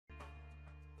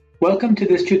Welcome to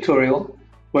this tutorial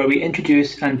where we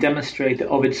introduce and demonstrate the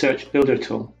Ovid Search Builder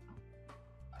tool.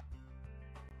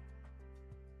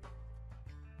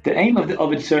 The aim of the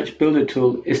Ovid Search Builder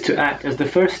tool is to act as the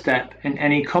first step in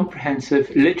any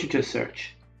comprehensive literature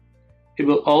search. It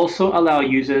will also allow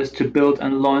users to build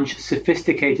and launch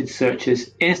sophisticated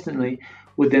searches instantly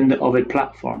within the Ovid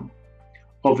platform.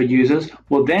 Ovid users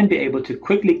will then be able to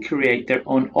quickly create their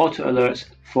own auto-alerts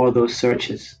for those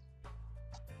searches.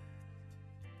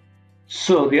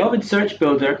 So the Ovid Search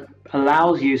Builder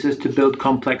allows users to build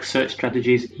complex search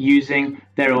strategies using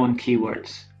their own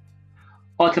keywords.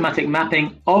 Automatic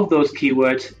mapping of those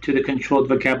keywords to the controlled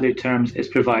vocabulary terms is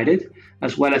provided,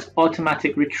 as well as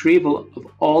automatic retrieval of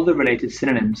all the related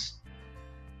synonyms.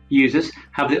 Users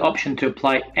have the option to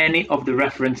apply any of the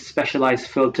referenced specialized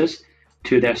filters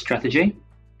to their strategy.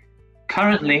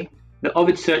 Currently, the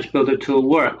Ovid Search Builder tool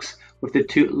works with the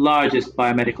two largest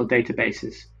biomedical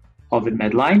databases, Ovid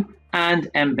Medline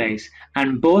and Embase,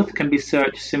 and both can be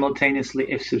searched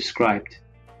simultaneously if subscribed.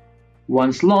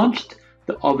 Once launched,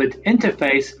 the Ovid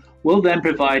interface will then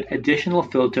provide additional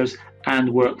filters and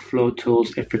workflow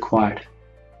tools if required.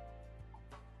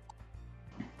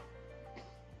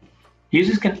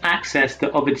 Users can access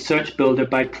the Ovid Search Builder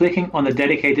by clicking on the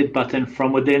dedicated button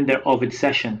from within their Ovid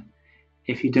session.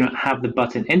 If you do not have the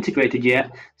button integrated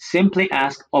yet, simply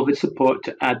ask Ovid support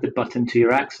to add the button to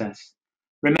your access.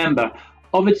 Remember,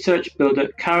 Ovid Search Builder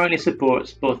currently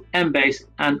supports both Embase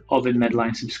and Ovid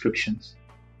Medline subscriptions.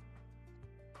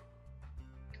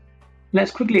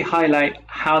 Let's quickly highlight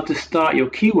how to start your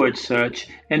keyword search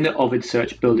in the Ovid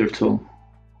Search Builder tool.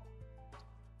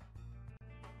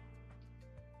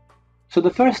 So the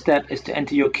first step is to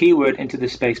enter your keyword into the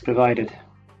space provided.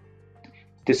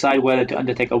 Decide whether to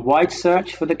undertake a wide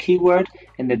search for the keyword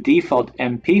in the default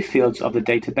MP fields of the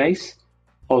database.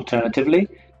 Alternatively,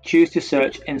 choose to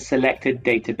search in selected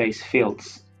database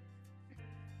fields.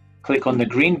 Click on the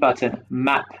green button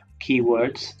Map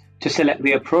Keywords to select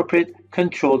the appropriate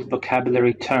controlled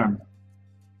vocabulary term.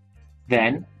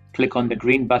 Then click on the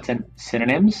green button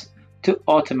Synonyms to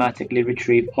automatically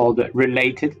retrieve all the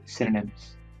related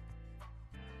synonyms.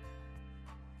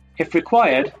 If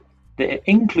required, the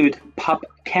Include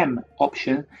PubChem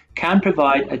option can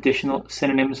provide additional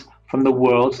synonyms from the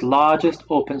world's largest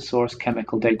open source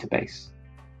chemical database.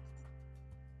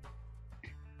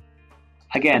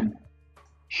 Again,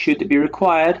 should it be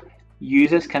required,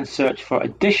 users can search for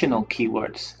additional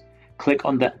keywords. Click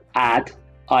on the Add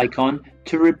icon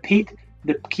to repeat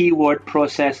the keyword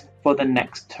process for the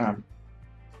next term.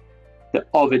 The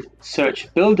Ovid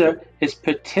Search Builder is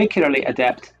particularly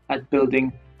adept at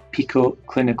building PICO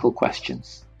clinical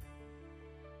questions.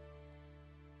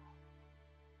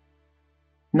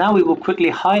 Now we will quickly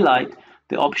highlight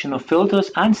the optional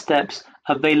filters and steps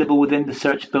available within the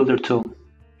Search Builder tool.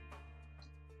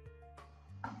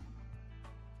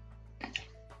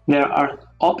 There are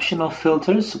optional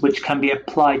filters which can be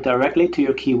applied directly to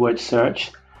your keyword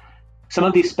search. Some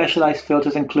of these specialized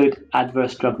filters include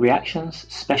adverse drug reactions,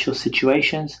 special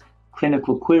situations,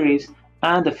 clinical queries,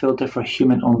 and a filter for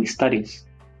human-only studies.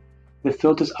 The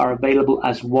filters are available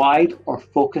as wide or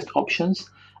focused options,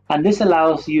 and this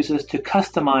allows users to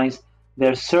customize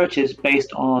their searches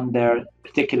based on their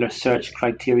particular search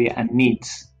criteria and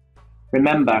needs.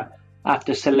 Remember,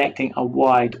 after selecting a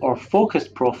wide or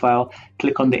focused profile,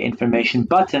 click on the Information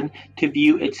button to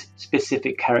view its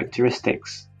specific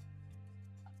characteristics.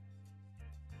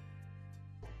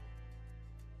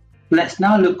 Let's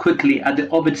now look quickly at the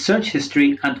Ovid search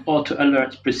history and auto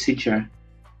alerts procedure.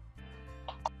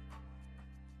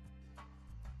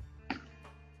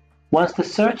 Once the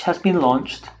search has been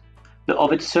launched, the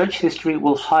Ovid search history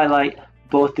will highlight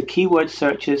both the keyword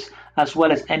searches as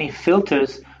well as any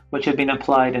filters which have been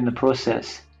applied in the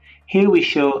process. Here we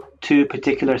show two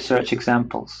particular search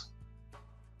examples.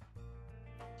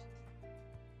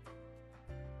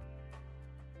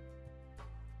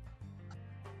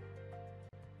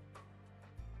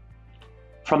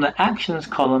 From the Actions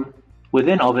column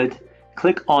within Ovid,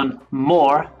 click on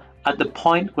More at the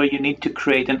point where you need to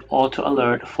create an auto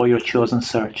alert for your chosen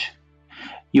search.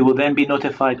 You will then be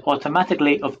notified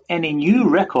automatically of any new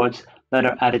records that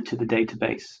are added to the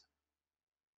database.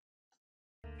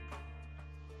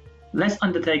 Let's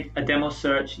undertake a demo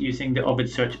search using the Ovid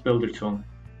Search Builder tool.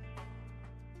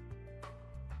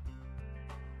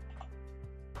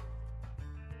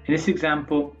 In this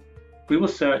example, we will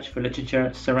search for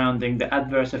literature surrounding the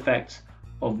adverse effects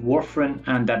of warfarin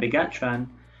and dabigatran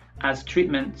as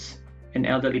treatments in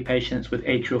elderly patients with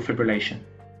atrial fibrillation.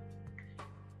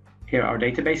 Here are our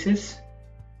databases.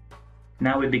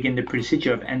 Now we begin the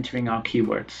procedure of entering our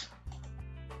keywords.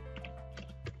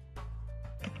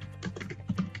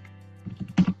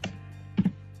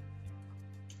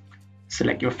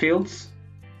 select your fields,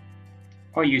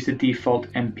 or use the default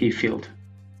MP field.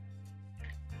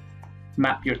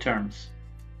 Map your terms.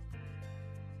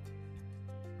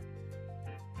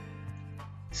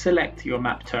 Select your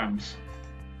map terms.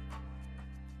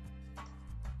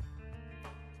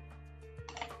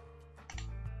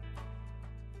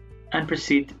 And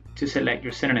proceed to select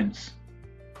your synonyms.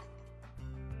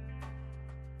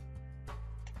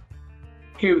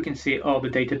 Here we can see all the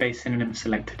database synonyms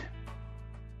selected.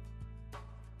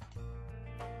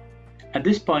 At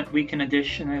this point, we can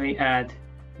additionally add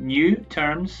new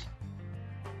terms.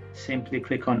 Simply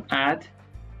click on Add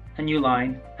a new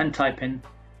line and type in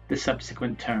the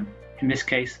subsequent term, in this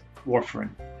case, warfarin.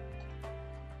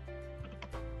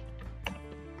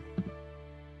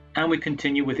 And we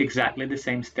continue with exactly the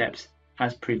same steps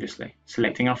as previously,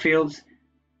 selecting our fields,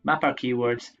 map our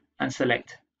keywords, and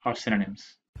select our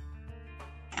synonyms.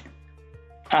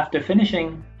 After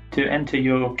finishing to enter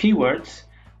your keywords,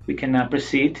 we can now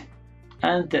proceed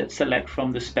and select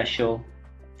from the special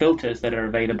filters that are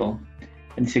available.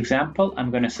 In this example,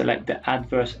 I'm going to select the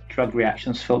Adverse Drug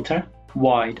Reactions filter,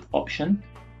 Wide option,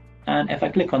 and if I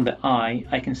click on the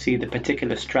I can see the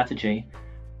particular strategy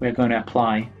we're going to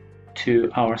apply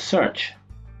to our search.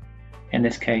 In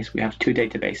this case, we have two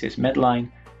databases,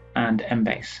 Medline and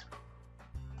Embase.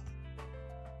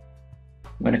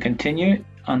 I'm going to continue.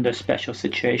 Under Special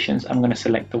Situations, I'm going to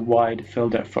select the Wide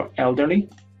filter for elderly.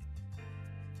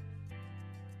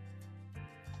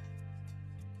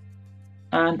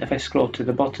 And if I scroll to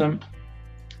the bottom,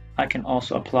 I can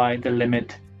also apply the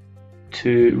limit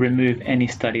to remove any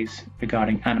studies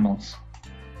regarding animals.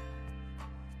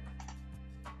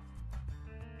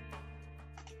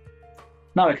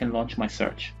 Now I can launch my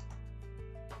search.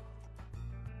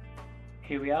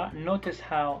 Here we are. Notice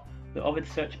how the Ovid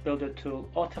Search Builder tool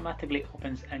automatically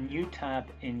opens a new tab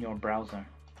in your browser.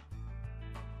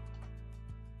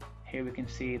 Here we can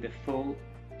see the full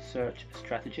search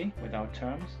strategy with our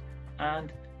terms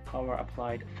and our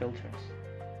applied filters.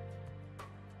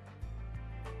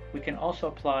 We can also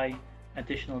apply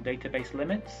additional database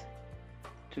limits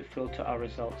to filter our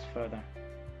results further.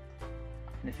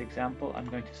 In this example, I'm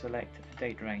going to select a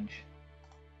date range.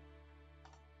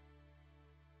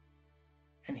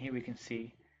 And here we can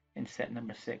see in set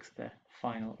number 6 the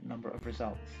final number of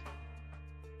results.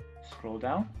 Scroll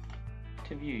down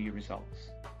to view your results.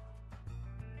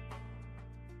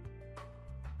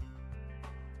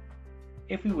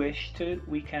 If we wish to,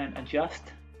 we can adjust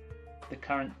the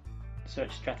current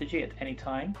search strategy at any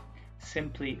time.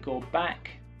 Simply go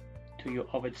back to your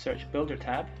Ovid Search Builder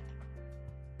tab,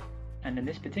 and in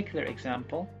this particular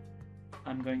example,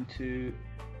 I'm going to,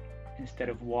 instead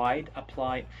of wide,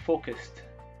 apply focused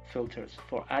filters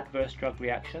for adverse drug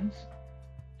reactions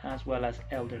as well as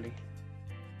elderly.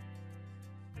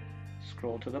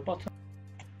 Scroll to the bottom.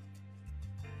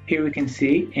 Here we can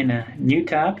see in a new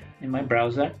tab in my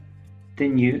browser the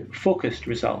new focused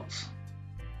results.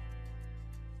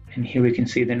 And here we can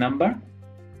see the number.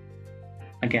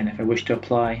 Again, if I wish to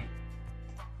apply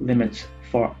limits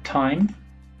for time,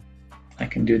 I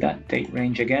can do that, date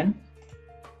range again.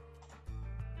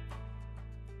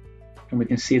 And we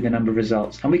can see the number of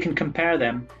results. And we can compare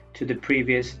them to the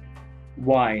previous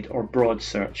wide or broad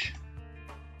search.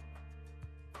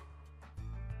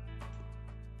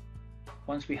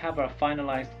 Once we have our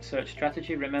finalized search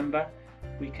strategy, remember,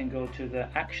 we can go to the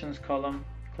Actions column,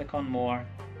 click on More,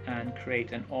 and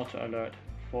create an auto alert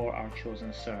for our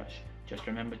chosen search. Just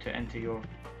remember to enter your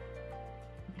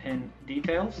PIN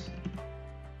details.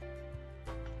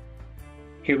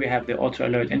 Here we have the auto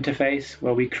alert interface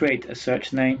where we create a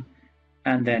search name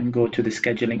and then go to the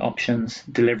scheduling options,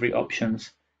 delivery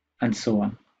options, and so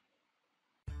on.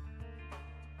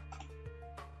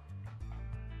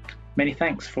 Many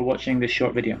thanks for watching this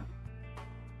short video.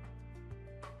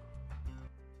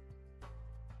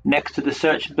 Next to the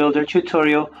Search Builder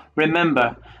tutorial,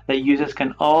 remember that users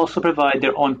can also provide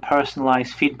their own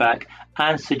personalized feedback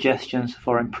and suggestions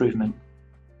for improvement.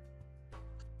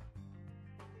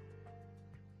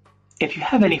 If you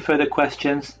have any further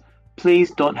questions,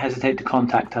 please don't hesitate to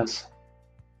contact us.